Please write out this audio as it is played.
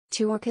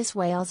2 orcas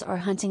whales are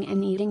hunting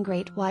and eating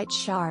great white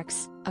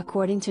sharks,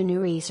 according to new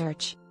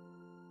research.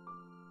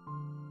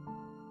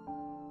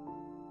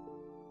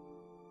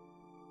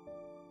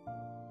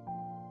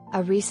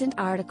 A recent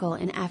article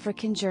in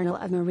African Journal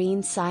of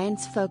Marine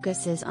Science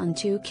focuses on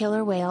 2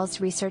 killer whales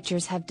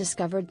researchers have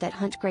discovered that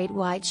hunt great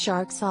white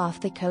sharks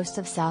off the coast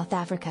of South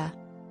Africa.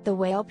 The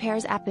whale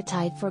pair's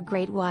appetite for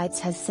great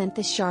whites has sent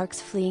the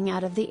sharks fleeing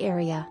out of the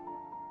area.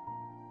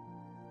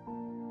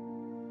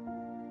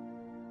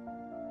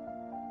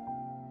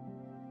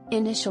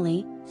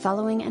 Initially,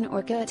 following an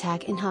orca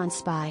attack in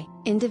Gansbaai,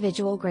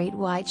 individual great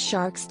white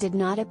sharks did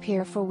not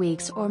appear for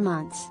weeks or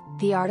months,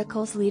 the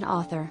article's lead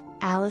author,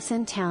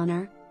 Alison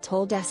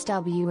told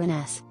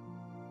SWNS.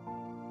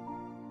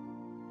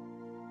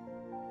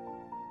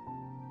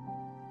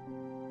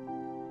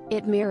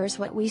 It mirrors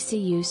what we see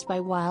used by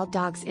wild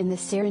dogs in the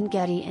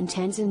Serengeti in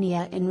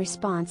Tanzania in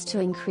response to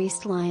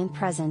increased lion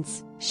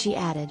presence, she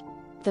added.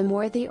 The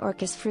more the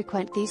orcas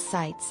frequent these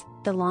sites,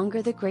 the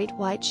longer the great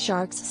white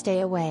sharks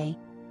stay away.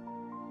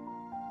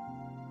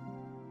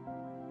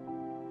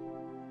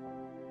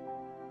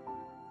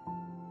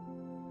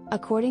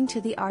 According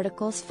to the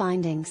article's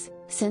findings,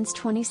 since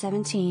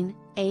 2017,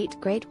 8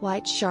 great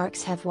white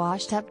sharks have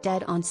washed up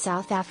dead on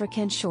South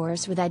African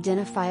shores with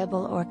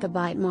identifiable orca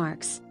bite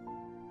marks.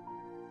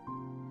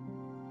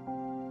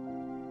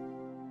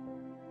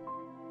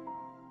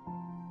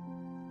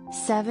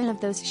 Seven of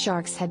those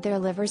sharks had their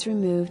livers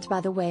removed by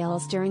the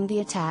whales during the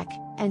attack,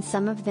 and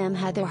some of them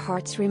had their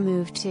hearts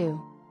removed too.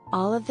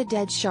 All of the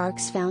dead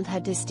sharks found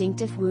had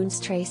distinctive wounds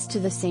traced to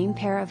the same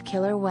pair of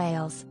killer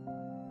whales.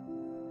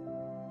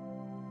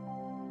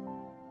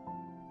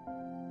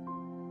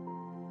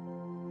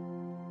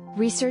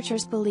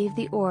 Researchers believe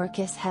the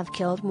orcas have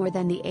killed more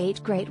than the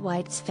 8 great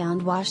whites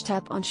found washed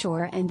up on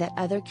shore and that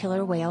other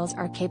killer whales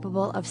are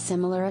capable of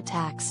similar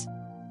attacks.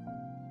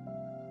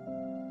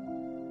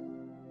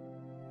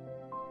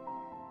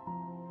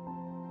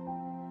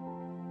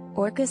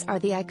 Orcas are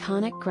the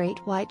iconic great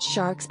white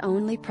shark's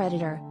only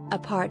predator,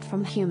 apart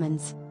from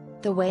humans.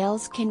 The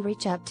whales can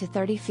reach up to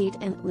 30 feet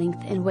in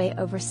length and weigh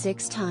over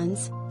 6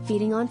 tons,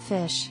 feeding on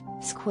fish,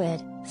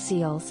 squid,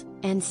 seals,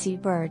 and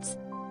seabirds.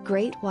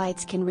 Great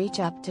whites can reach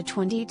up to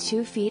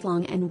 22 feet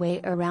long and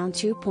weigh around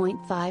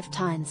 2.5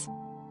 tons.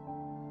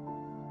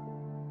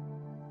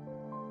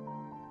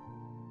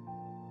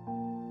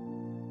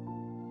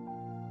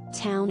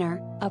 Towner,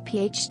 a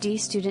PhD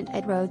student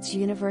at Rhodes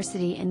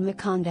University in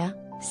Makonda,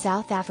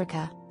 South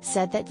Africa,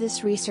 said that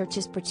this research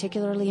is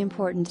particularly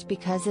important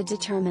because it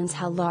determines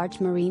how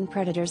large marine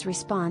predators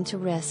respond to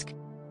risk.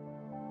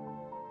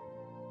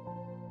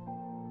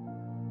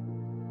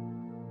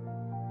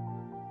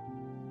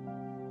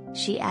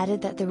 She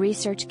added that the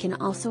research can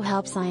also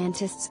help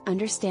scientists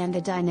understand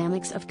the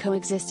dynamics of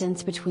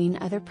coexistence between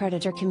other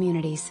predator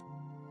communities.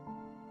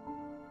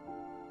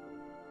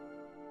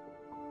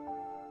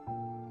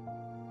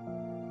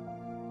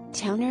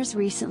 Towner's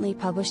recently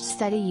published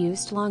study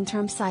used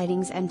long-term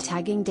sightings and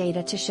tagging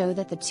data to show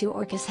that the 2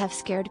 orcas have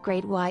scared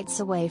great whites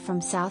away from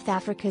South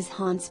Africa's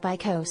Gansbaai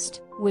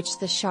coast, which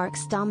the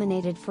sharks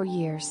dominated for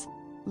years.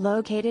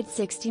 Located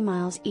 60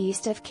 miles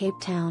east of Cape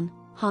Town,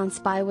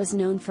 Gansbaai was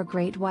known for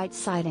great white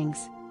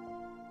sightings.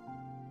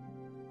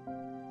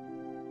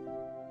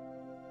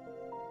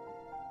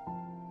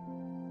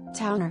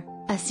 Towner,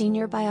 a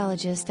senior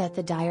biologist at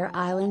the Dyer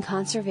Island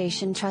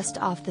Conservation Trust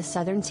off the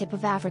southern tip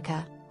of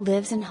Africa,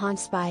 lives in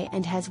Gansbaai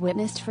and has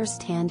witnessed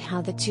firsthand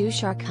how the 2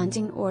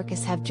 shark-hunting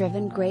orcas have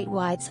driven great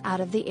whites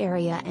out of the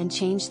area and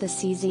changed the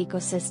sea's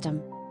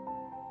ecosystem.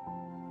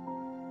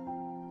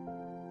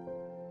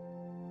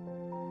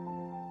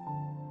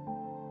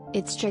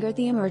 It's triggered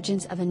the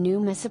emergence of a new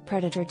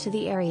mesopredator to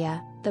the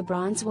area, the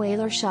bronze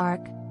whaler shark,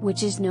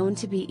 which is known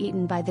to be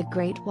eaten by the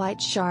great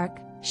white shark,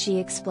 she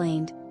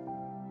explained.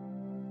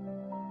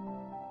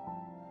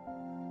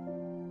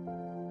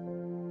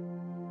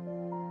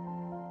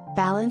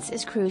 Balance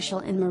is crucial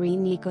in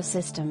marine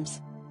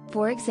ecosystems.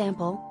 For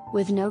example,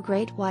 with no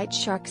great white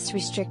sharks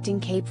restricting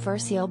Cape Fur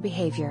seal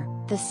behavior,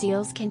 the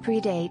seals can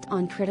predate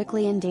on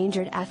critically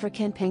endangered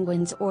African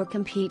penguins or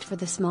compete for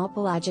the small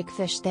pelagic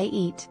fish they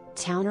eat,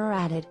 Towner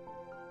added.